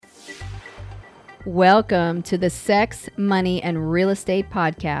Welcome to the Sex, Money, and Real Estate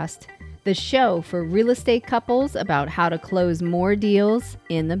Podcast, the show for real estate couples about how to close more deals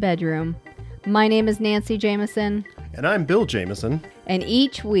in the bedroom. My name is Nancy Jameson. And I'm Bill Jameson. And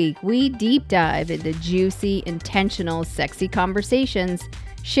each week we deep dive into juicy, intentional, sexy conversations,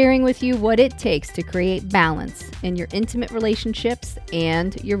 sharing with you what it takes to create balance in your intimate relationships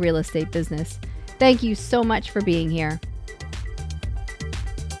and your real estate business. Thank you so much for being here.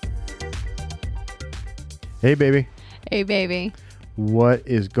 Hey, baby. Hey, baby. What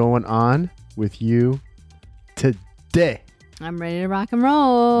is going on with you today? I'm ready to rock and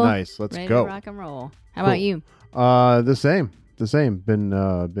roll. Nice. Let's ready go. To rock and roll. How about you? The same. Been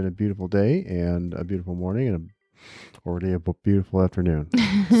a beautiful day and a beautiful morning and already a beautiful afternoon.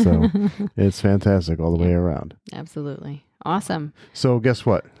 So it's fantastic all the way around. Absolutely. Awesome. So guess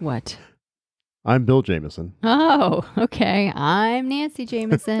what? What? I'm Bill Jameson. Oh, okay. I'm Nancy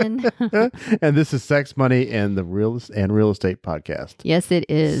Jameson. And this is Sex, Money, and the Real Estate Podcast. Yes, it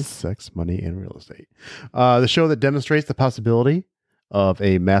is. Sex, Money, and Real Estate. The show that demonstrates the possibility of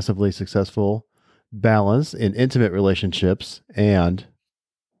a massively successful balance in intimate relationships and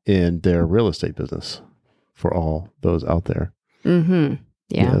in their real estate business for all those out there. Mm-hmm.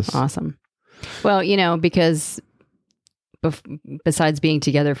 Yeah. Yes. Awesome. Well, because besides being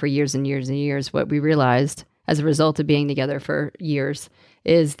together for years and years and years, what we realized as a result of being together for years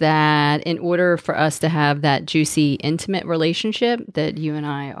is that in order for us to have that juicy, intimate relationship that you and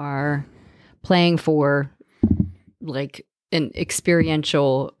I are playing for, like an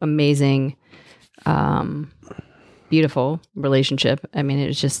experiential, amazing, beautiful relationship. I mean,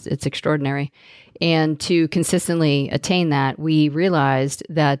 it's extraordinary. And to consistently attain that, we realized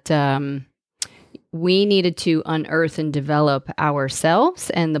that we needed to unearth and develop ourselves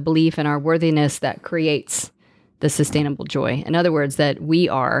and the belief in our worthiness that creates the sustainable joy. In other words, that we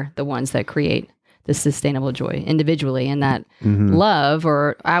are the ones that create the sustainable joy individually, and that love,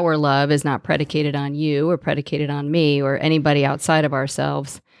 or our love, is not predicated on you or predicated on me or anybody outside of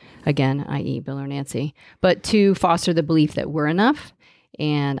ourselves, again, i.e. Bill or Nancy, but to foster the belief that we're enough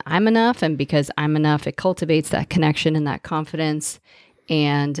and I'm enough. And because I'm enough, it cultivates that connection and that confidence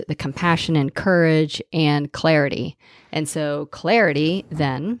and the compassion and courage and clarity. And so clarity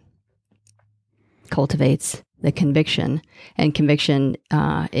then cultivates the conviction, and conviction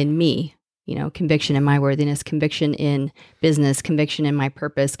in me, conviction in my worthiness, conviction in business, conviction in my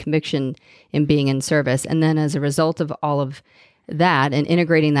purpose, conviction in being in service. And then as a result of all of that and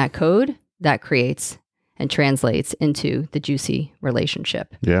integrating that code, that creates and translates into the juicy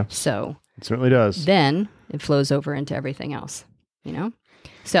relationship. Yeah. So it certainly does. Then it flows over into everything else.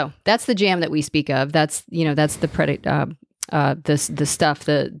 So that's the jam that we speak of. That's the the stuff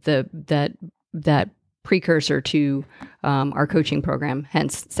that precursor to our coaching program,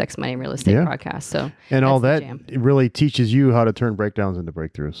 hence Sex, Money, and Real Estate Podcast. So and all that it really teaches you how to turn breakdowns into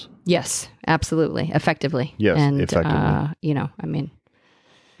breakthroughs. Yes, absolutely, effectively. Yes, and, effectively.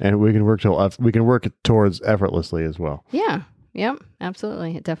 And we can work towards effortlessly as well. Yeah. Yep,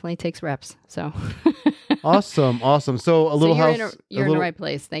 absolutely. It definitely takes reps. So awesome. So you're in the right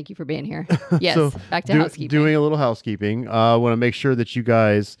place. Thank you for being here. Yes. So back to housekeeping. Doing a little housekeeping. I want to make sure that you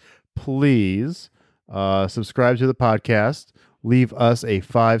guys please subscribe to the podcast, leave us a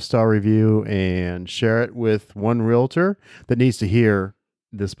 5-star review, and share it with one realtor that needs to hear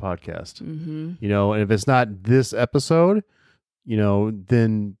this podcast. And if it's not this episode,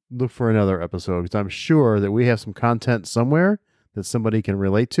 then look for another episode, because I'm sure that we have some content somewhere that somebody can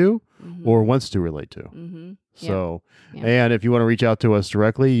relate to or wants to relate to. So, and if you want to reach out to us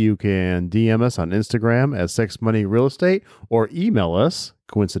directly, you can DM us on Instagram at Sex Money Real Estate, or email us,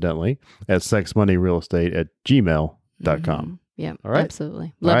 coincidentally, at sexmoneyrealestate@gmail.com. Yeah, all right.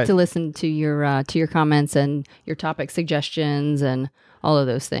 Absolutely. Love to listen to your comments and your topic suggestions and all of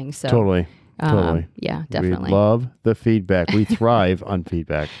those things. So Totally. Yeah, definitely. We love the feedback. We thrive on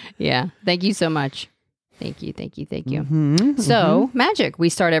feedback. Yeah. Thank you so much. Thank you. So magic. We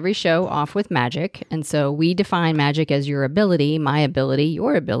start every show off with magic. And so we define magic as your ability, my ability,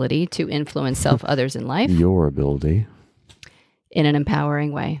 your ability to influence self, others in life. Your ability. In an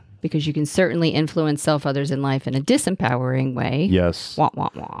empowering way. Because you can certainly influence self, others in life in a disempowering way. Yes. Wah, wah,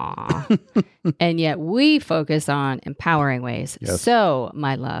 wah. And yet we focus on empowering ways. Yes. So,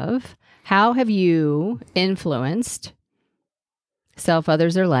 my love, how have you influenced self,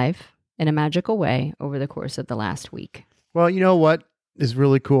 others, or life in a magical way over the course of the last week? Well, you know what is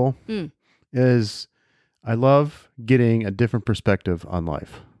really cool is I love getting a different perspective on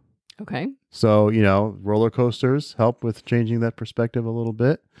life. Okay. So, roller coasters help with changing that perspective a little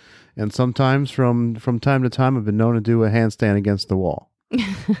bit. And sometimes from time to time, I've been known to do a handstand against the wall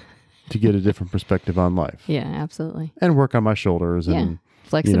to get a different perspective on life. Yeah, absolutely. And work on my shoulders and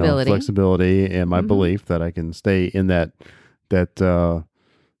Flexibility. Flexibility and my belief that I can stay in that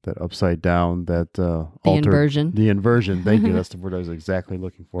upside down, that inversion. The inversion. Thank you. That's the word I was exactly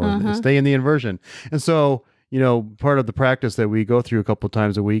looking for. Stay in the inversion. And so, part of the practice that we go through a couple of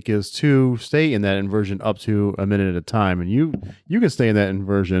times a week is to stay in that inversion up to a minute at a time. And you can stay in that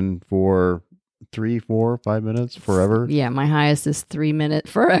inversion for 3, 4, 5 minutes, forever. Yeah, my highest is 3 minutes,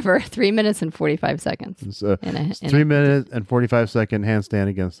 forever. 3 minutes and 45 seconds. It's 3 minute and 45-second handstand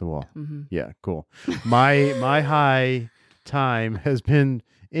against the wall. Yeah, cool. My high time has been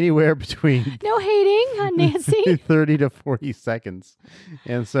anywhere between no hating on Nancy 30 to 40 seconds.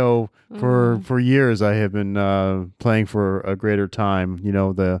 And so for years I have been playing for a greater time,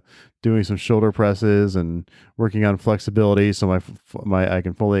 doing some shoulder presses and working on flexibility so I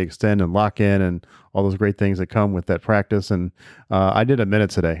can fully extend and lock in and all those great things that come with that practice. And I did a minute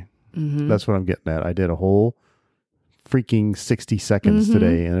today. That's what I'm getting at. I did a whole freaking 60 seconds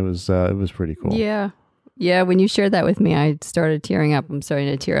today, and it was pretty cool. Yeah, when you shared that with me, I started tearing up. I'm starting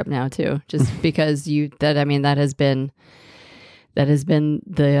to tear up now too, just because that has been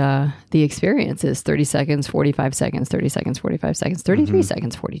the experience is 30 seconds, 45 seconds, 30 seconds, 45 seconds, 33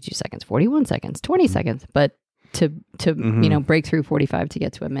 seconds, 42 seconds, 41 seconds, 20 seconds. But to break through 45 to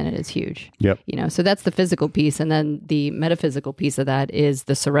get to a minute is huge. Yep. So that's the physical piece. And then the metaphysical piece of that is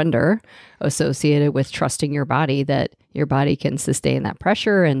the surrender associated with trusting your body, that your body can sustain that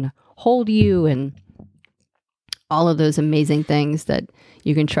pressure and hold you, and all of those amazing things, that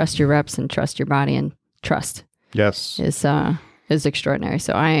you can trust your reps and trust your body, and trust. Yes. Is extraordinary.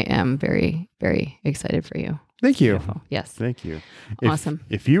 So I am very, very excited for you. Thank you. Beautiful. Yes. Thank you. Awesome.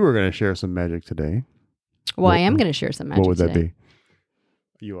 If you were going to share some magic today. Well, I am going to share some magic. What would that today.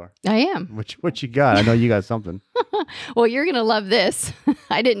 be? You are. I am. What you got? I know you got something. Well, you're going to love this.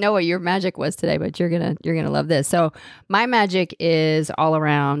 I didn't know what your magic was today, but you're going to love this. So my magic is all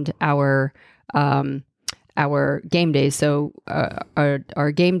around our game days. So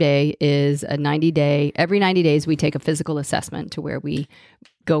our game day is a 90-day. Every 90 days, we take a physical assessment to where we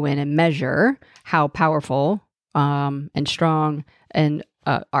go in and measure how powerful and strong and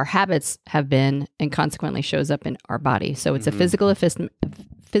our habits have been, and consequently shows up in our body. So it's a physical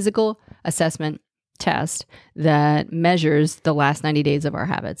assessment test that measures the last 90 days of our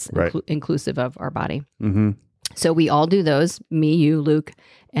habits, right, inclusive of our body. So we all do those, me, you, Luke,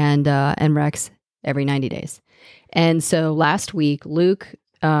 and Rex, every 90 days. And so last week, Luke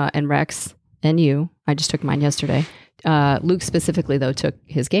and Rex and you, I just took mine yesterday. Luke specifically, though, took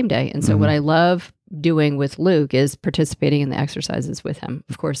his game day. And so what I love doing with Luke is participating in the exercises with him.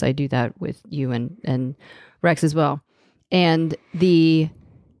 Of course, I do that with you and Rex as well. And the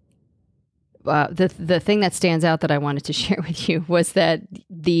thing that stands out that I wanted to share with you was that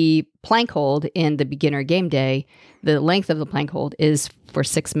the plank hold in the beginner game day, the length of the plank hold is for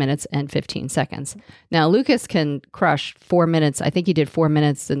 6 minutes and 15 seconds. Now, Lucas can crush 4 minutes. I think he did 4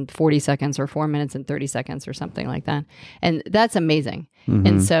 minutes and 40 seconds or 4 minutes and 30 seconds or something like that. And that's amazing.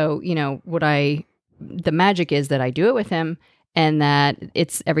 And so, the magic is that I do it with him, and that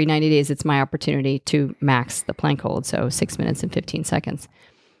it's every 90 days, it's my opportunity to max the plank hold. So 6 minutes and 15 seconds.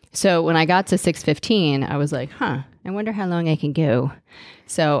 So when I got to 6:15, I was like, I wonder how long I can go.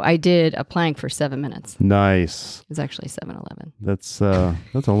 So I did a plank for 7 minutes. Nice. It was actually 7:11. That's a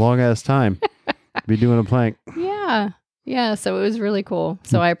long ass time to be doing a plank. Yeah. So it was really cool.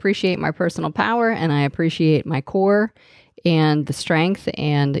 So I appreciate my personal power, and I appreciate my core and the strength,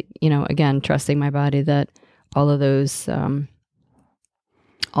 and, again, trusting my body that all of those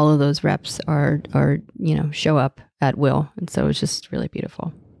reps are, show up at will. And so it's just really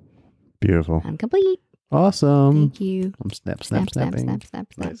beautiful. Beautiful. I'm complete. Awesome. Thank you. I'm snapping. Snap.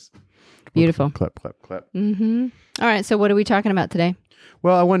 Nice. Beautiful. Clap. All right. So what are we talking about today?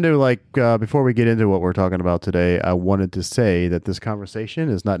 Well, I wanted to, before we get into what we're talking about today, I wanted to say that this conversation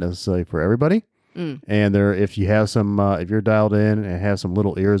is not necessarily for everybody. And if you have some, if you're dialed in and have some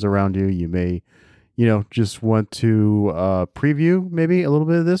little ears around you, you may, just want to preview maybe a little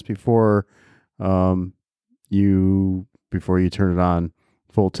bit of this before you turn it on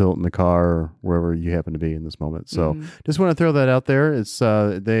full tilt in the car or wherever you happen to be in this moment. So just want to throw that out there. It's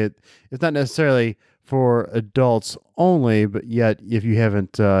not necessarily for adults only, but yet if you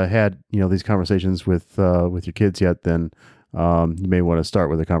haven't had these conversations with your kids yet, then you may want to start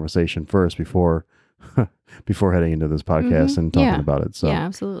with a conversation first before heading into this podcast and talking about it. So yeah,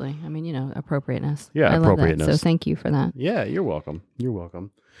 absolutely. I mean, appropriateness. Yeah, I appropriateness. Love that. So thank you for that. Yeah, you're welcome.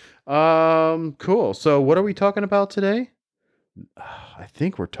 Cool. So what are we talking about today? I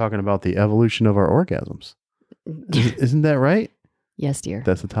think we're talking about the evolution of our orgasms. Isn't that right? Yes, dear.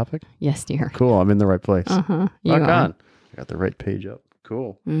 That's the topic? Yes, dear. Cool. I'm in the right place. You Rock are. on. I got the right page up.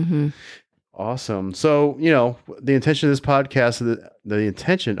 Cool. Mm-hmm. Awesome. So, the intention of this podcast, the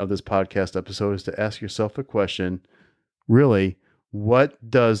intention of this podcast episode is to ask yourself a question. Really, what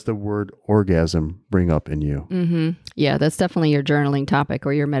does the word orgasm bring up in you? Mm-hmm. Yeah, that's definitely your journaling topic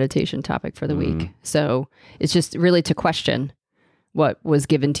or your meditation topic for the week. So it's just really to question what was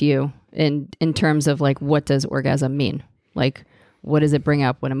given to you in terms of like, what does orgasm mean? Like, what does it bring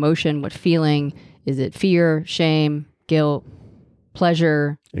up? What emotion? What feeling? Is it fear, shame, guilt,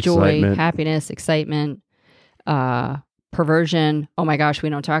 pleasure, joy, happiness, excitement, perversion? Oh my gosh, we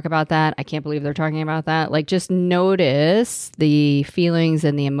don't talk about that. I can't believe they're talking about that. Like, just notice the feelings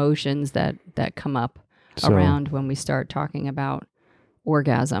and the emotions that come up around when we start talking about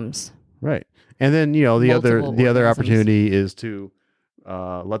orgasms. Right. And then, the other opportunity is to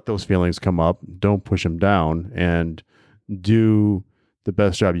let those feelings come up. Don't push them down, and do the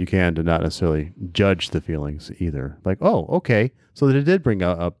best job you can to not necessarily judge the feelings either. Like, oh, okay, so that it did bring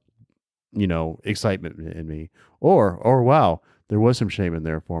up, excitement in me, or wow, there was some shame in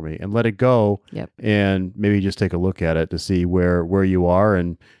there for me, and let it go. Yep. And maybe just take a look at it to see where you are.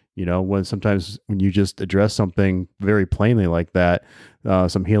 And when you just address something very plainly like that,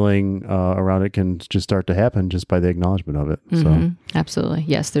 some healing around it can just start to happen just by the acknowledgement of it. Mm-hmm. So absolutely,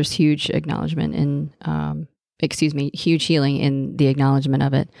 yes, there's huge acknowledgement in huge healing in the acknowledgement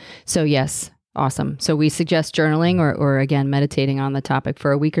of it. So yes, awesome. So we suggest journaling or again, meditating on the topic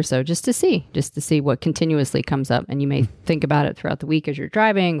for a week or so, just to see what continuously comes up. And you may think about it throughout the week as you're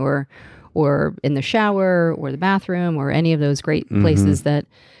driving or in the shower or the bathroom or any of those great places that,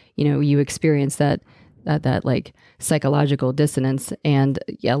 you experience that like psychological dissonance, and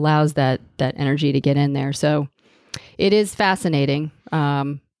allows that energy to get in there. So it is fascinating.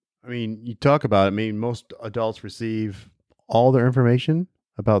 You talk about it. Most adults receive all their information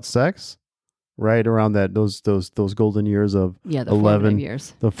about sex right around those golden years of the 11 formative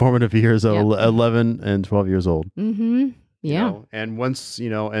years. The formative years of 11 and 12 years old. Mm-hmm. Yeah. And once,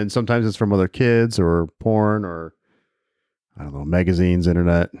 and sometimes it's from other kids or porn or, I don't know, magazines,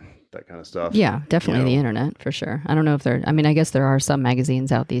 internet, that kind of stuff. Yeah, definitely the internet for sure. I don't know if I guess there are some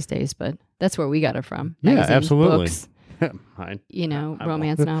magazines out these days, but that's where we got it from. Magazines, yeah, absolutely. Books, Mine.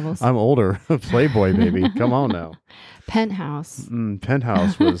 Romance novels. I'm older. Playboy, baby. Come on now. Penthouse.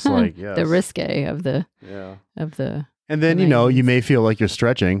 Penthouse was like, yes. The risque of the. And then, you may feel like you're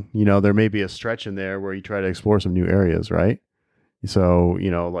stretching. There may be a stretch in there where you try to explore some new areas, right? So,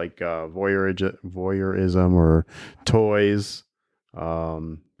 like voyeurism or toys.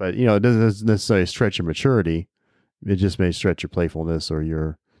 But, it doesn't necessarily stretch your maturity. It just may stretch your playfulness or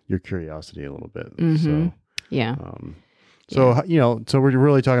your curiosity a little bit. Mm-hmm. So, yeah. So we're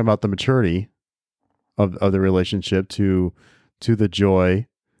really talking about the maturity of the relationship to the joy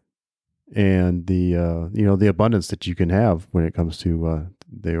and the the abundance that you can have when it comes to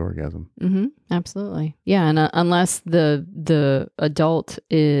the orgasm. Mm-hmm. Absolutely. Yeah. And unless the adult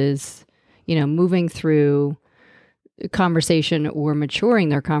is, moving through conversation or maturing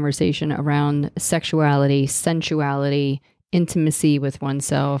their conversation around sexuality, sensuality, intimacy with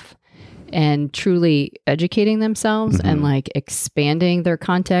oneself, and truly educating themselves and like expanding their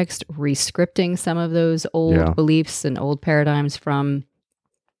context, re-scripting some of those old beliefs and old paradigms from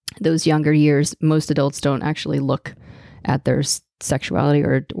those younger years. Most adults don't actually look at their sexuality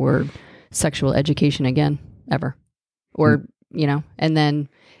or sexual education again, ever. Or, and then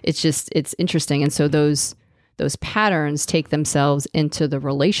it's interesting. And so those patterns take themselves into the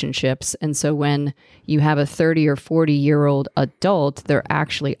relationships. And so when you have a 30 or 40-year-old adult, they're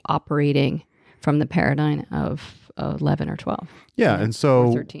actually operating from the paradigm of 11 or 12. Yeah. And so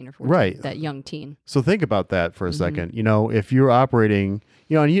or 13 or 14, right. That young teen. So think about that for a second. If you're operating,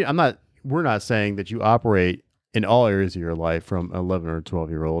 and we're not saying that you operate in all areas of your life from 11 or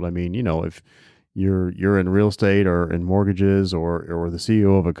 12-year-old. If you're in real estate or in mortgages or the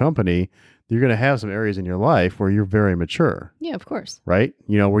CEO of a company, you're going to have some areas in your life where you're very mature. Yeah, of course. Right?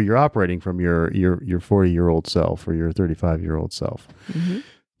 Where you're operating from your 40-year-old self or your 35-year-old self.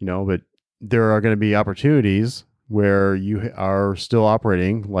 But there are going to be opportunities where you are still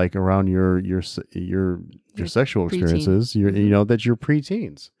operating like around your sexual experiences, that you're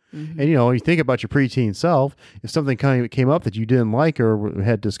preteens. And, you think about your preteen self, if something came up that you didn't like or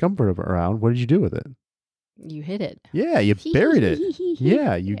had discomfort around, what did you do with it? You hid it. Yeah, you buried it.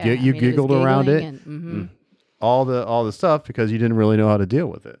 Yeah, you giggled around it. And, all the stuff because you didn't really know how to deal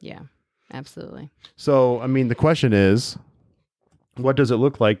with it. Yeah, absolutely. So, the question is, what does it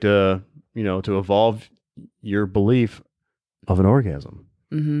look like to evolve your belief of an orgasm?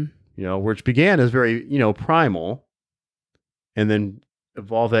 Which began as very, primal, and then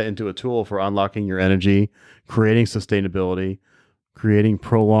evolve that into a tool for unlocking your energy, creating sustainability, creating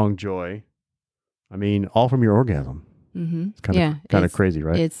prolonged joy. I mean, all from your orgasm. Mm-hmm. It's kind of crazy,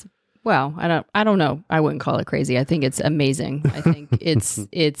 right? It's well, I don't know. I wouldn't call it crazy. I think it's amazing. I think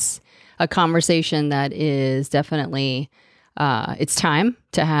it's a conversation that is definitely it's time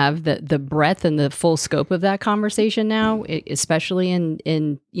to have the breadth and the full scope of that conversation now, especially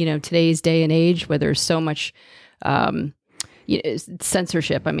in today's day and age where there's so much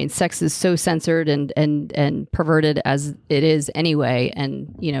censorship. I mean, sex is so censored and perverted as it is anyway,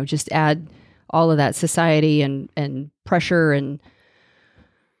 and just add all of that society and pressure and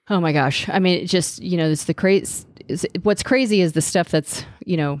oh my gosh. I mean, it just, it's the crazy. What's crazy is the stuff that's,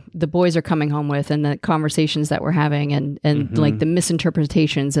 the boys are coming home with and the conversations that we're having and like the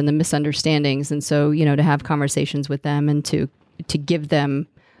misinterpretations and the misunderstandings. And so, to have conversations with them and to give them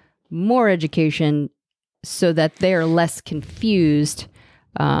more education so that they're less confused,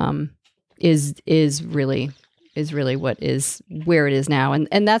 is really where it is now.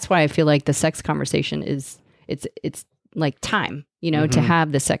 And that's why I feel like the sex conversation it's like time, to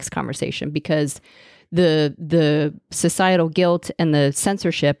have the sex conversation, because the societal guilt and the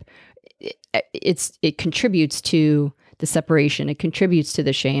censorship, it contributes to the separation. It contributes to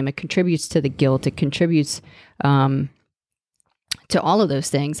the shame. It contributes to the guilt. It contributes to all of those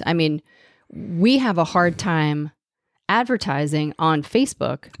things. I mean, we have a hard time advertising on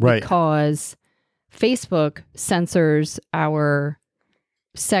Facebook, right, because Facebook censors our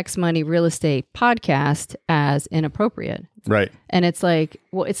Sex, Money, Real Estate podcast as inappropriate. Right. And it's like,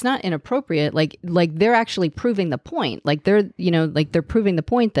 well, it's not inappropriate. Like they're actually proving the point. Like they're proving the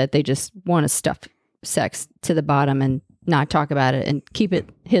point that they just want to stuff sex to the bottom and not talk about it and keep it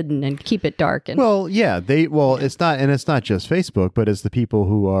hidden and keep it dark. And it's not just Facebook, but it's the people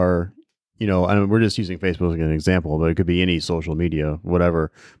who are, I mean, we're just using Facebook as an example, but it could be any social media,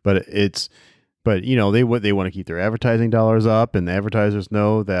 whatever. But they want to keep their advertising dollars up, and the advertisers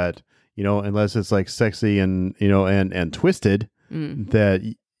know that, unless it's like sexy and twisted,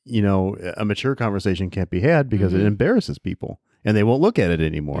 that, a mature conversation can't be had because it embarrasses people and they won't look at it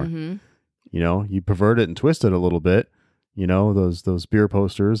anymore. You pervert it and twist it a little bit, those beer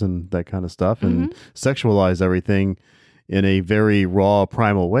posters and that kind of stuff, and sexualize everything in a very raw,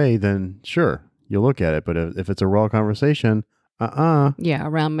 primal way, then sure, you'll look at it. But if it's a raw conversation,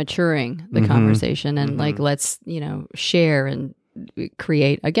 around maturing the conversation and like, let's, share and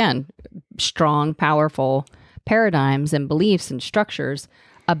create, again, strong, powerful paradigms and beliefs and structures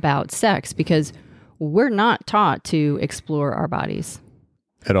about sex, because we're not taught to explore our bodies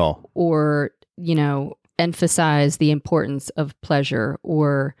at all, or, emphasize the importance of pleasure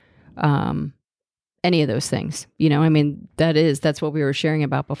or, any of those things. I mean, that's what we were sharing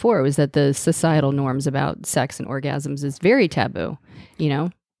about before, was that the societal norms about sex and orgasms is very taboo,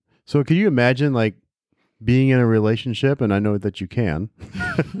 So could you imagine like being in a relationship, and I know that you can,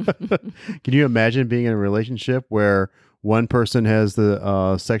 can you imagine being in a relationship where one person has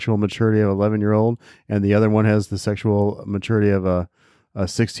the sexual maturity of an 11-year-old and the other one has the sexual maturity of a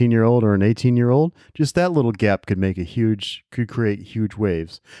 16-year-old or an 18-year-old? Just that little gap could create huge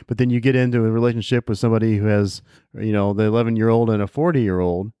waves. But then you get into a relationship with somebody who has, the 11-year-old and a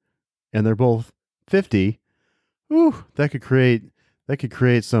 40-year-old, and they're both 50. Ooh, that could create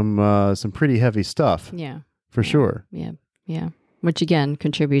some pretty heavy stuff. Yeah. For sure. Yeah. Yeah. Which again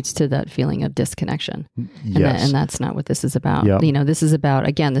contributes to that feeling of disconnection. Yes. And that's not what this is about. Yep. This is about,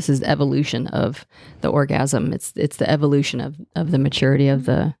 again, this is evolution of the orgasm. It's the evolution of the maturity of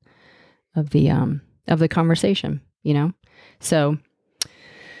the conversation, So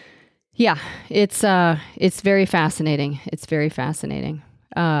yeah, it's very fascinating. It's very fascinating.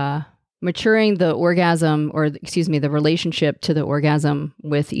 Maturing the orgasm, or excuse me, the relationship to the orgasm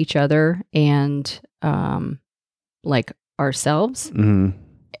with each other and like ourselves,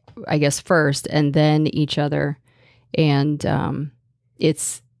 I guess first, and then each other. And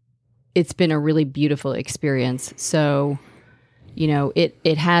it's been a really beautiful experience. So,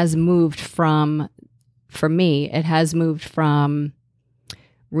 it has moved from, for me, it has moved from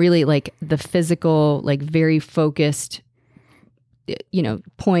really like the physical, like very focused,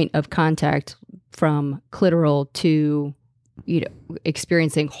 point of contact from clitoral to,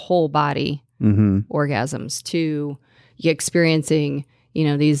 experiencing whole body orgasms, to experiencing,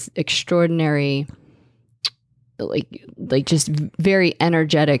 these extraordinary, like just very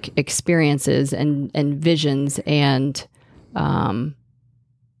energetic experiences and visions and,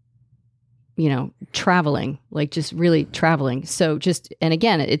 traveling, like just really traveling. So and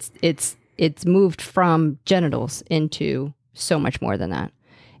again, it's moved from genitals into so much more than that.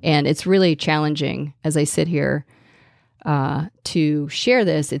 And it's really challenging as I sit here, to share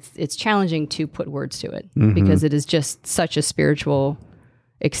this, it's challenging to put words to it Mhm. because it is just such a spiritual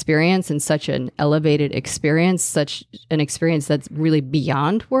experience and such an elevated experience, such an experience that's really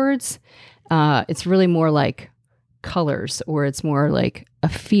beyond words. It's really more like colors, or it's more like a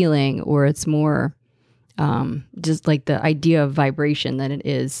feeling, or it's more just like the idea of vibration than it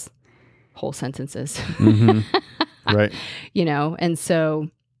is whole sentences. Mhm. Right. You know, and so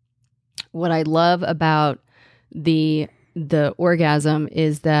what I love about the orgasm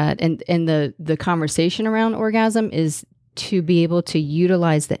is that, and the conversation around orgasm is to be able to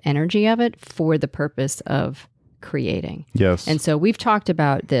utilize the energy of it for the purpose of creating. Yes. And so we've talked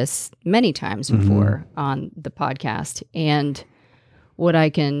about this many times before on the podcast. And what I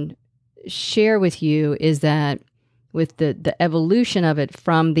can share with you is that with the evolution of it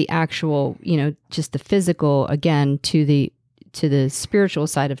from the actual, you know, just the physical, again, to the spiritual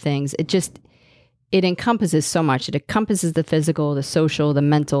side of things, it encompasses so much. It encompasses the physical, the social, the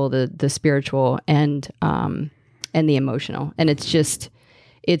mental, the spiritual, and the emotional. And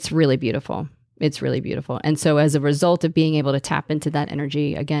it's really beautiful. It's really beautiful. And so as a result of being able to tap into that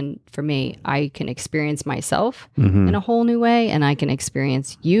energy, again, for me, I can experience myself in a whole new way, and I can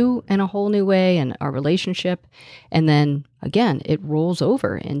experience you in a whole new way, and our relationship. And then again, it rolls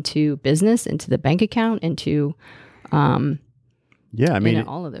over into business, into the bank account, into yeah, I mean,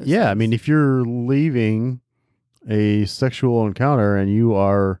 all of those yeah, I things. mean, if you're leaving a sexual encounter and you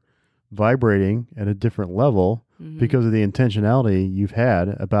are vibrating at a different level because of the intentionality you've had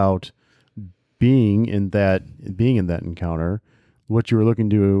about being in that encounter, what you were looking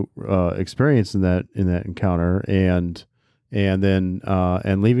to experience in that encounter, and then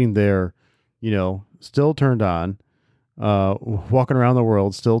leaving there, you know, still turned on, walking around the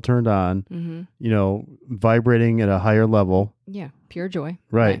world still turned on, you know, vibrating at a higher level, yeah, pure joy,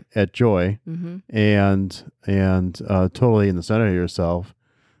 right. At joy, and totally in the center of yourself.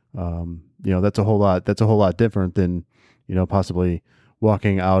 You know, that's a whole lot different than, you know, possibly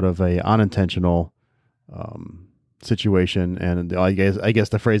walking out of a unintentional situation. And I guess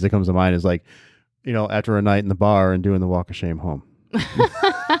the phrase that comes to mind is like, you know, after a night in the bar and doing the walk of shame home.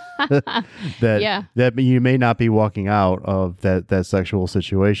 that you may not be walking out of that sexual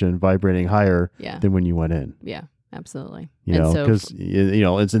situation vibrating higher than when you went in. Yeah, absolutely. You know, because you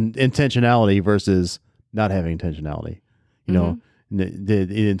know, it's an intentionality versus not having intentionality. You know, the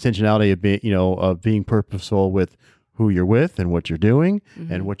intentionality of being, you know, of being purposeful with who you're with and what you're doing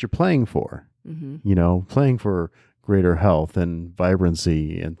and what you're playing for. You know, playing for greater health and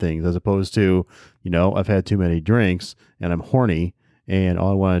vibrancy and things, as opposed to, you know, I've had too many drinks and I'm horny and all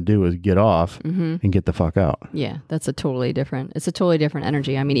I want to do is get off and get the fuck out. Yeah, it's a totally different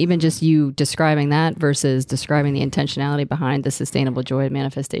energy. I mean, even just you describing that versus describing the intentionality behind the sustainable joy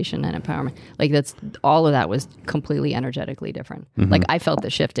manifestation and empowerment, like that's all of that was completely energetically different. Like I felt the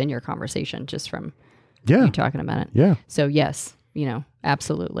shift in your conversation just from you talking about it. Yeah. So yes, you know,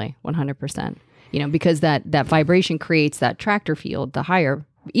 absolutely, 100%. You know, because that vibration creates that tractor field. The higher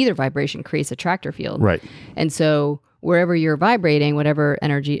either vibration creates a tractor field, right? And so wherever you're vibrating, whatever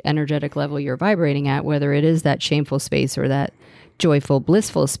energetic level you're vibrating at, whether it is that shameful space or that joyful,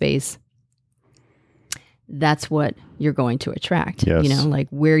 blissful space, that's what you're going to attract. Yes. You know, like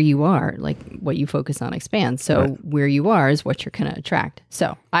where you are, like what you focus on expands. So where you are is what you're going to attract.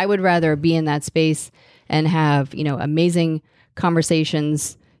 So I would rather be in that space and have, you know, amazing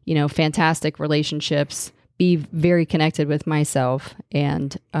conversations, you know, fantastic relationships, be very connected with myself,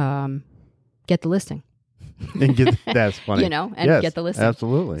 and get the listing. And that's funny. You know, and get the listing.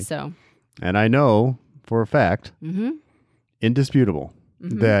 Absolutely. So, and I know for a fact, indisputable,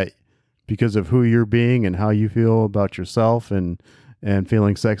 that because of who you're being and how you feel about yourself and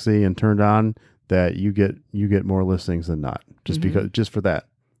feeling sexy and turned on, that you get more listings than not. Just for that,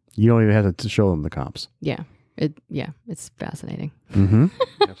 you don't even have to show them the comps. Yeah, it's fascinating.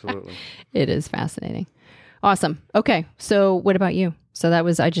 Absolutely, it is fascinating. Awesome. Okay, so what about you? So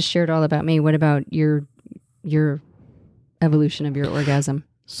I just shared all about me. What about your evolution of your orgasm?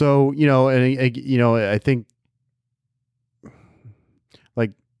 So, you know, and you know, I think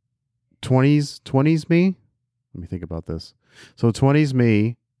like 20s me. Let me think about this. So 20s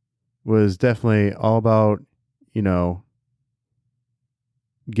me was definitely all about, you know,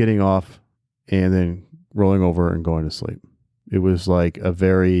 getting off and then rolling over and going to sleep. It was like a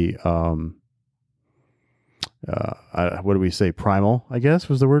very what do we say? Primal, I guess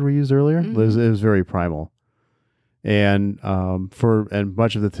was the word we used earlier. It was very primal. And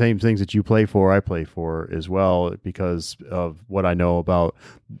much of the same things that you play for, I play for as well, because of what I know about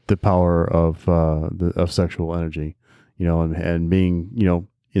the power of sexual energy, you know, and being, you know,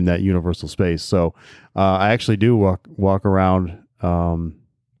 in that universal space. So I actually do walk around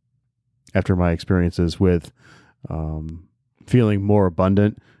after my experiences with feeling more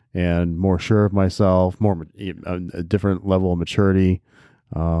abundant and more sure of myself, a different level of maturity.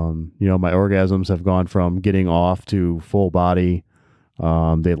 My orgasms have gone from getting off to full body.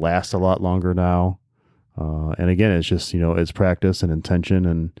 They last a lot longer now. And again, it's just, it's practice and intention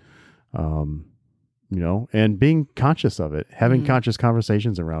and, and being conscious of it, having conscious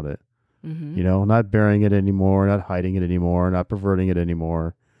conversations around it, not burying it anymore, not hiding it anymore, not perverting it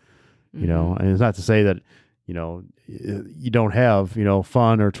anymore, and it's not to say that, you don't have,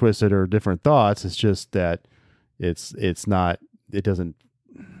 fun or twisted or different thoughts. It's just that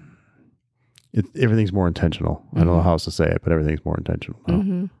everything's more intentional. I don't know how else to say it, but everything's more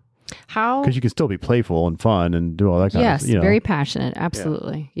intentional. How? Because you can still be playful and fun and do all that kind of stuff. Yes, very passionate.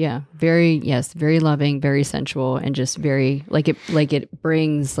 Absolutely. Yeah. Very loving, very sensual, and just very it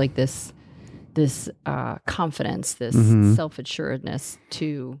brings like this confidence, this self-assuredness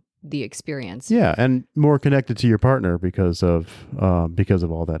to the experience. Yeah, and more connected to your partner because of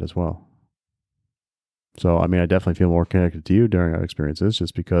all that as well. So, I mean, I definitely feel more connected to you during our experiences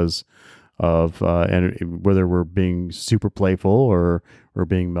just because of, and whether we're being super playful or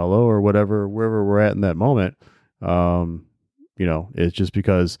being mellow or whatever, wherever we're at in that moment, it's just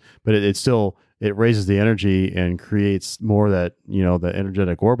because, but it still, it raises the energy and creates more that, the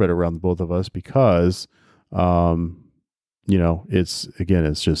energetic orbit around both of us because,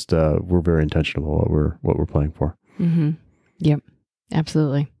 it's just, we're very intentional about what we're playing for. Mm-hmm. Yep.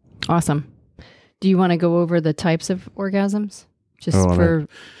 Absolutely. Awesome. Do you want to go over the types of orgasms? Just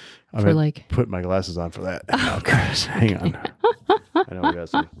put my glasses on for that. Oh, gosh. Hang on. I know what you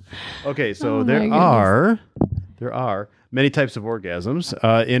guys do. Okay, so there are many types of orgasms.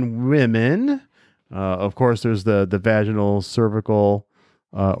 In women, of course, there's the vaginal cervical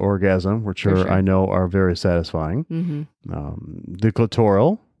orgasm, which I know are very satisfying. The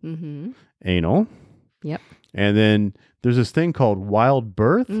clitoral, anal. Yep. And then there's this thing called wild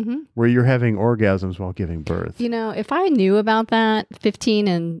birth where you're having orgasms while giving birth. If I knew about that 15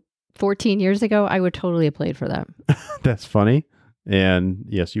 and 14 years ago, I would totally have played for that. That's funny. And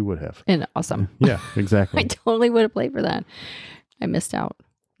yes, you would have. And awesome. Yeah, exactly. I totally would have played for that. I missed out.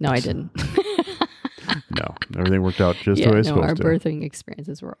 No, I didn't. No, everything worked out just the way it's supposed our to. birthing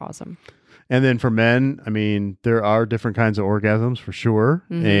experiences were awesome. And then for men, I mean, there are different kinds of orgasms for sure.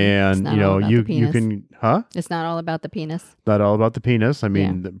 And you can, It's not all about the penis. Not all about the penis. I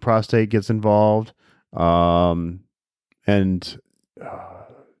mean, the prostate gets involved. I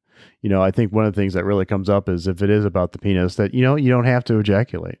think one of the things that really comes up is if it is about the penis that, you don't have to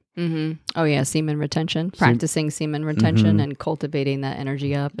ejaculate. Oh yeah. Semen retention, practicing semen retention and cultivating that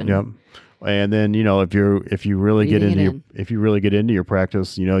energy up. And yep. And then, if you really get into your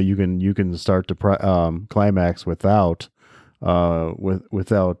practice, you can start to climax without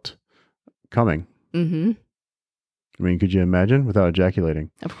coming. I mean, could you imagine without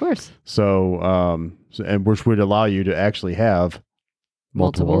ejaculating? Of course. So and which would allow you to actually have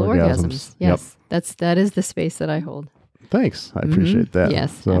multiple orgasms. Yes. Yep. That is the space that I hold. Thanks. I appreciate that.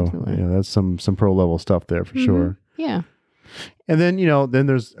 Yes, so, absolutely. Yeah, that's some pro level stuff there for sure. Yeah. And then, then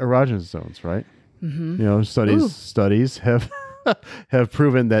there's erogenous zones, right? Studies have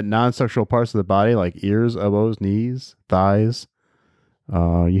proven that non-sexual parts of the body like ears, elbows, knees, thighs,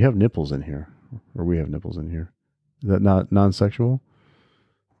 you have nipples in here, or we have nipples in here. Is that not non-sexual?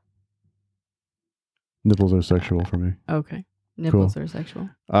 Nipples are sexual for me. Okay. Nipples are sexual.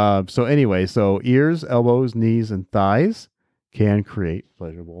 So ears, elbows, knees, and thighs can create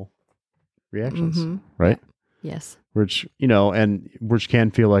pleasurable reactions, right? Yes. Which, and which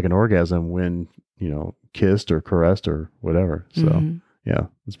can feel like an orgasm when, kissed or caressed or whatever. So, yeah,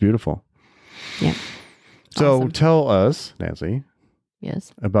 it's beautiful. Yeah. So awesome. Tell us, Nancy.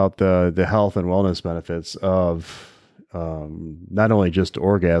 Yes. About the health and wellness benefits of not only just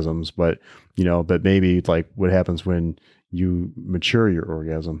orgasms, but maybe like what happens when you mature your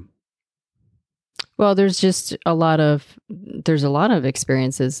orgasm. Well, there's a lot of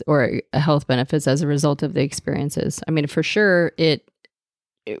experiences or health benefits as a result of the experiences. I mean, for sure,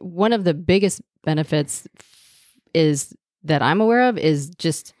 one of the biggest benefits is that I'm aware of is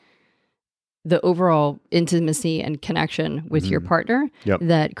just the overall intimacy and connection with your partner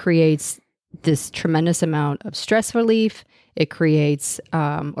that creates this tremendous amount of stress relief. It creates,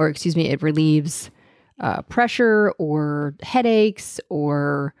 it relieves pressure or headaches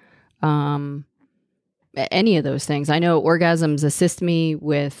or any of those things. I know orgasms assist me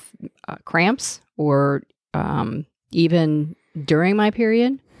with cramps or even during my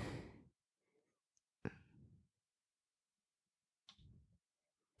period.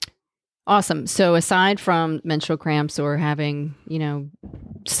 Awesome. So aside from menstrual cramps or having,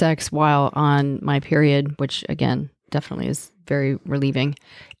 sex while on my period, which again, definitely is very relieving,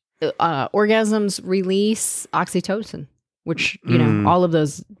 orgasms release oxytocin, which, all of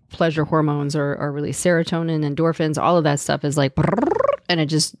those pleasure hormones are released. Serotonin, endorphins, all of that stuff is like, and it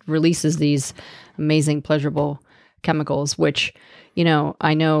just releases these amazing pleasurable chemicals, which,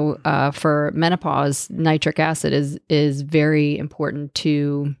 I know for menopause, nitric acid is very important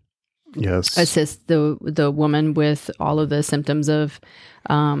to assist the woman with all of the symptoms of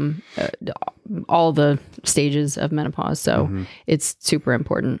all the stages of menopause. So it's super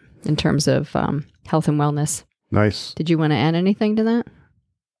important in terms of health and wellness. Nice. Did you want to add anything to that?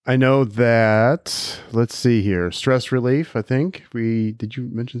 I know that, let's see here, stress relief, I think. Did you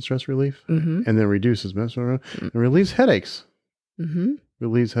mention stress relief? Mm-hmm. And then reduces menstrual and relieves headaches. Mm-hmm.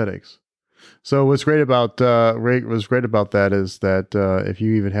 Relieves headaches. So what's great about that is that if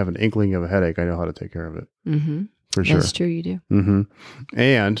you even have an inkling of a headache, I know how to take care of it. Mm-hmm. For sure. That's true, you do. Mm-hmm.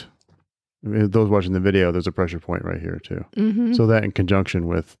 And those watching the video, there's a pressure point right here too. Mm-hmm. So that in conjunction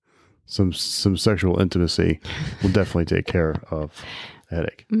with some sexual intimacy will definitely take care of a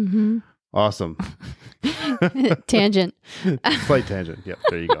headache. Mm-hmm. Awesome. Tangent. Slight tangent. Yep,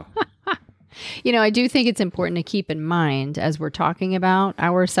 there you go. I do think it's important to keep in mind as we're talking about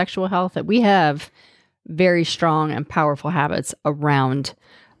our sexual health that we have very strong and powerful habits around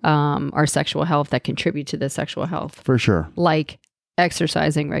our sexual health that contribute to the sexual health. For sure. Like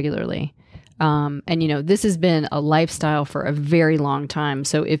exercising regularly. And, this has been a lifestyle for a very long time.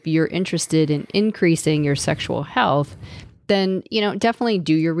 So if you're interested in increasing your sexual health, then, definitely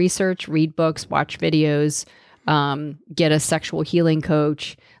do your research, read books, watch videos, get a sexual healing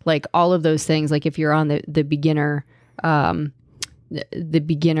coach, like all of those things. Like if you're on the beginner, the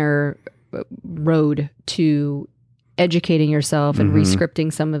beginner road to educating yourself and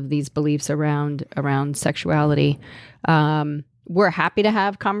re-scripting some of these beliefs around sexuality, we're happy to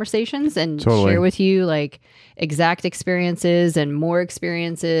have conversations and share with you like exact experiences and more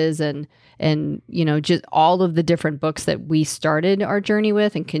experiences and just all of the different books that we started our journey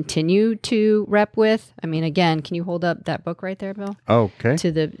with and continue to rep with. I mean, again, can you hold up that book right there, Bill? Okay.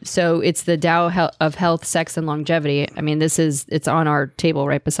 So it's the Tao of Health, Sex, and Longevity. I mean, it's on our table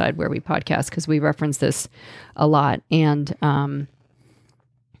right beside where we podcast because we reference this a lot. And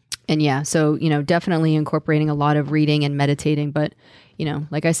yeah, so, definitely incorporating a lot of reading and meditating. But,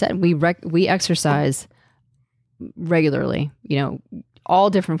 like I said, we exercise regularly,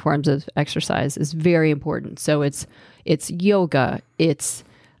 all different forms of exercise is very important. So it's yoga, it's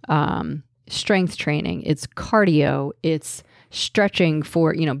strength training, it's cardio, it's stretching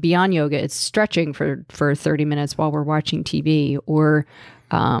for, beyond yoga, it's stretching for 30 minutes while we're watching TV or,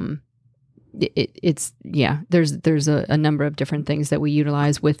 there's a number of different things that we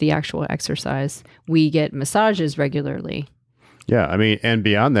utilize with the actual exercise. We get massages regularly. Yeah, I mean, and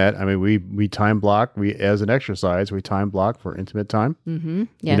beyond that, I mean, we time block. As an exercise, we time block for intimate time. Mm-hmm.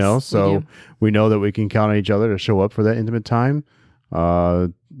 Yes, so we know that we can count on each other to show up for that intimate time.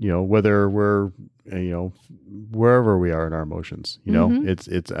 Whether we're wherever we are in our emotions.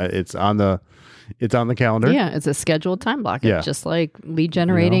 It's on the calendar. Yeah, it's a scheduled time block. It's just like lead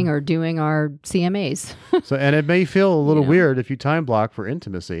generating or doing our CMAs. So, and it may feel a little weird if you time block for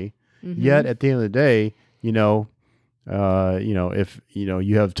intimacy. Yet at the end of the day, if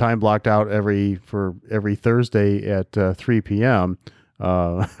you have time blocked out every Thursday at 3 p.m.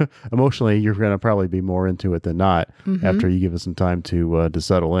 Emotionally, you're going to probably be more into it than not after you give it some time to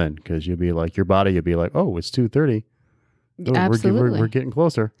settle in, because your body will be like, oh, it's 2:30. Oh, absolutely, we're getting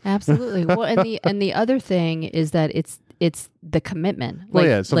closer. Absolutely. Well, and the other thing is that it's the commitment.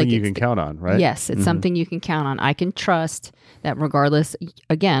 It's something you can count on, right? Yes, it's something you can count on. I can trust that regardless,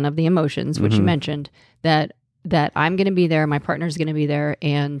 again, of the emotions, which you mentioned, that I'm going to be there, my partner's going to be there,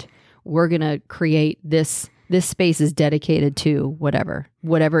 and we're going to create this space is dedicated to whatever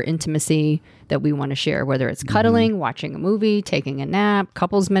intimacy that we want to share, whether it's cuddling, watching a movie, taking a nap,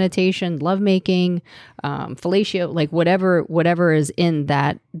 couples meditation, lovemaking, fellatio, like whatever is in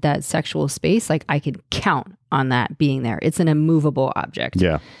that sexual space, like I can count on that being there. It's an immovable object.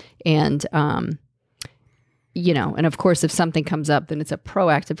 Yeah. And, and of course, if something comes up, then it's a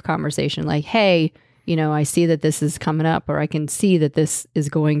proactive conversation like, hey, I see that this is coming up, or I can see that this is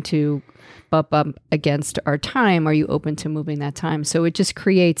going to bump up against our time. Are you open to moving that time? So it just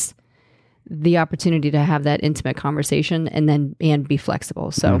creates the opportunity to have that intimate conversation and be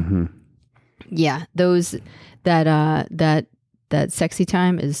flexible. So yeah, that sexy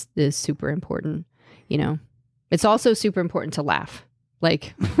time is super important. It's also super important to laugh,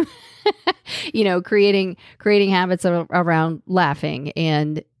 like, creating habits around laughing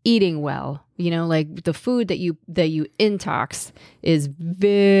and eating well, like the food that you intox is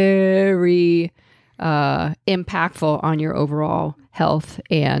very impactful on your overall health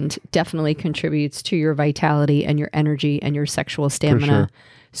and definitely contributes to your vitality and your energy and your sexual stamina. sure.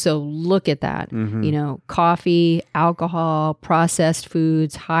 So look at that. Mhm. Coffee, alcohol, processed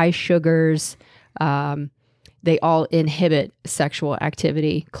foods, high sugars, they all inhibit sexual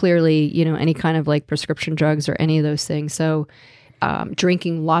activity. Clearly, any kind of like prescription drugs or any of those things. So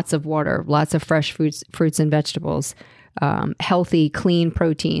drinking lots of water, lots of fresh fruits and vegetables, healthy, clean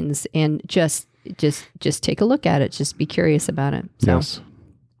proteins, and just take a look at it. Just be curious about it. So Yes.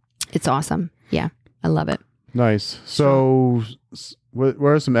 it's awesome. Yeah, I love it. Nice. So, what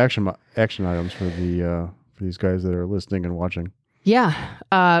are some action items for for these guys that are listening and watching? Yeah.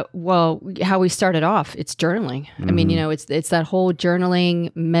 Well, how we started off, it's journaling. I mean, it's that whole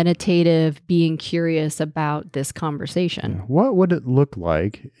journaling, meditative, being curious about this conversation. What would it look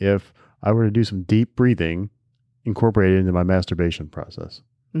like if I were to do some deep breathing incorporated into my masturbation process?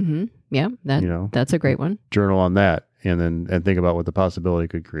 Mm-hmm. Yeah, that's a great one. Journal on that, and think about what the possibility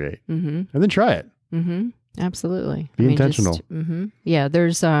could create, Mm-hmm. and then try it. Mm-hmm. Absolutely. Be intentional. Yeah,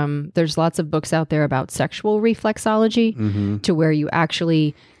 there's lots of books out there about sexual reflexology, Mm-hmm. to where you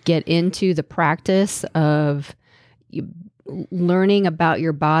actually get into the practice of learning about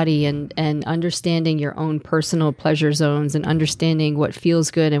your body and understanding your own personal pleasure zones and understanding what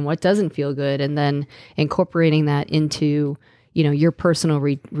feels good and what doesn't feel good, and then incorporating that into your personal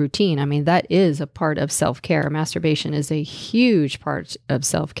routine. I mean, that is a part of self-care. Masturbation is a huge part of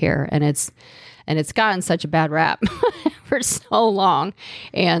self-care, and it's gotten such a bad rap for so long.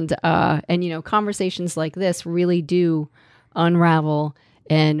 And conversations like this really do unravel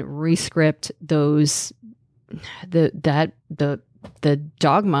and rescript the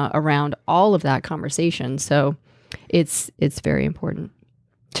dogma around all of that conversation. So it's very important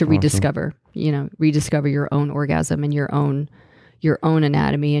to rediscover your own orgasm and your own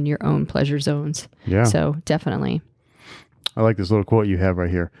anatomy and your own pleasure zones. Yeah. So definitely. I like this little quote you have right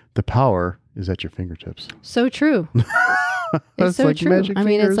here. The power is at your fingertips. So true. That's It's so like true. magic I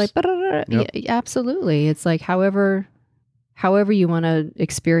mean, it's like, Yep. yeah, absolutely. It's like however you want to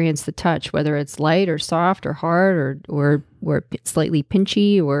experience the touch, whether it's light or soft or hard or slightly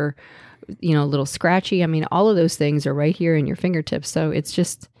pinchy or a little scratchy. I mean, all of those things are right here in your fingertips. So it's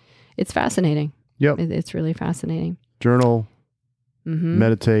fascinating. Yep. It's really fascinating. Journal, Mm-hmm.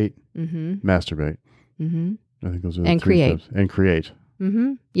 meditate, Mm-hmm. masturbate. Mm-hmm. I think those are the And three create. steps. And create.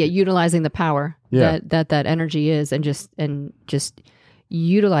 Mm-hmm. Yeah, utilizing the power Yeah. that energy is, and just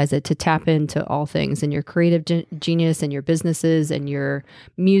utilize it to tap into all things, and your creative genius, and your businesses, and your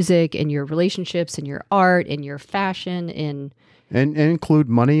music, and your relationships, and your art, and your fashion, and include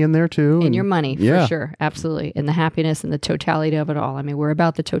money in there too. and your money yeah. for sure, absolutely, and the happiness and the totality of it all. I mean, we're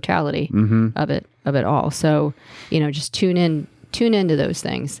about the totality Mm-hmm. of it all. So just tune into those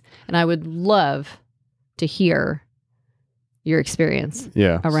things, and I would love to hear your experience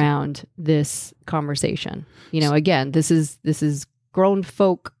Yeah. around this conversation. Again, this is grown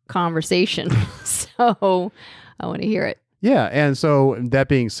folk conversation. So I want to hear it. Yeah. And so that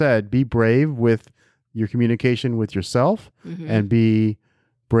being said, be brave with your communication with yourself Mm-hmm. and be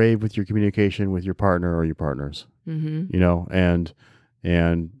brave with your communication with your partner or your partners, Mm-hmm.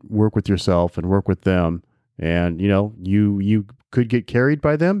 and work with yourself and work with them. And, you could get carried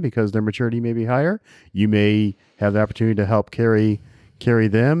by them because their maturity may be higher. You may have the opportunity to help carry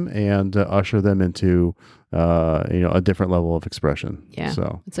them and usher them into, a different level of expression. Yeah.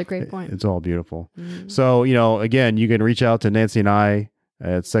 So It's a great point. it's all beautiful. Mhm. So, again, you can reach out to Nancy and I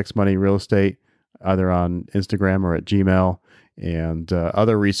at Sex Money Real Estate, either on Instagram or at Gmail, and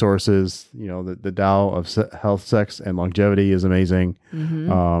other resources. The Tao of Health, Sex, and Longevity is amazing.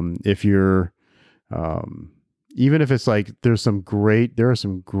 Mhm. If you're, even if it's like, there are some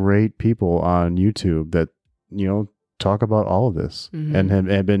great people on YouTube that, talk about all of this Mhm. and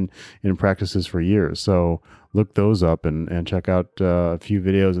have been in practices for years. So look those up and check out a few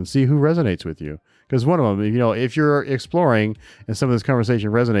videos and see who resonates with you. Because one of them, if you're exploring and some of this conversation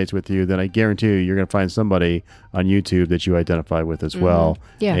resonates with you, then I guarantee you're going to find somebody on YouTube that you identify with as well,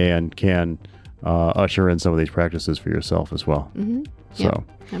 Yeah. and can usher in some of these practices for yourself as well. Mm-hmm. So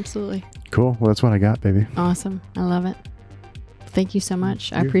Absolutely. cool. Well, that's what I got, baby. Awesome. I love it. Thank you so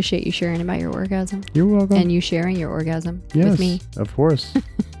much. I you. appreciate you sharing about your orgasm You're welcome. and you sharing your orgasm Yes, with me. of course.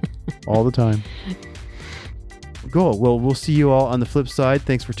 All the time. Cool. Well, we'll see you all on the flip side.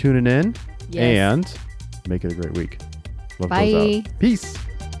 Thanks for tuning in. Yes. And make it a great week. Love Bye. goes out. Peace.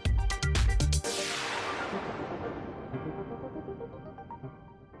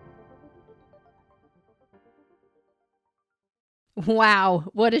 Wow,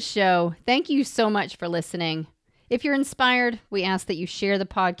 what a show. Thank you so much for listening. If you're inspired, we ask that you share the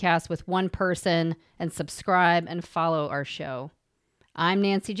podcast with one person and subscribe and follow our show. I'm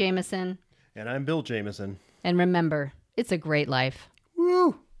Nancy Jameson. And I'm Bill Jameson. And remember, it's a great life.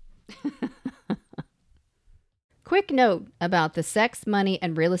 Woo! Quick note about the Sex, Money,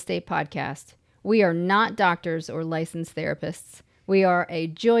 and Real Estate podcast. We are not doctors or licensed therapists. We are a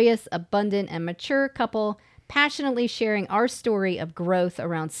joyous, abundant, and mature couple passionately sharing our story of growth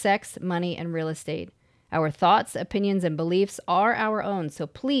around sex, money, and real estate. Our thoughts, opinions, and beliefs are our own, so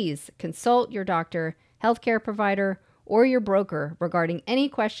please consult your doctor, healthcare provider, or your broker regarding any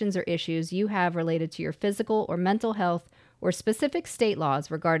questions or issues you have related to your physical or mental health or specific state laws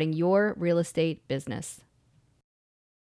regarding your real estate business.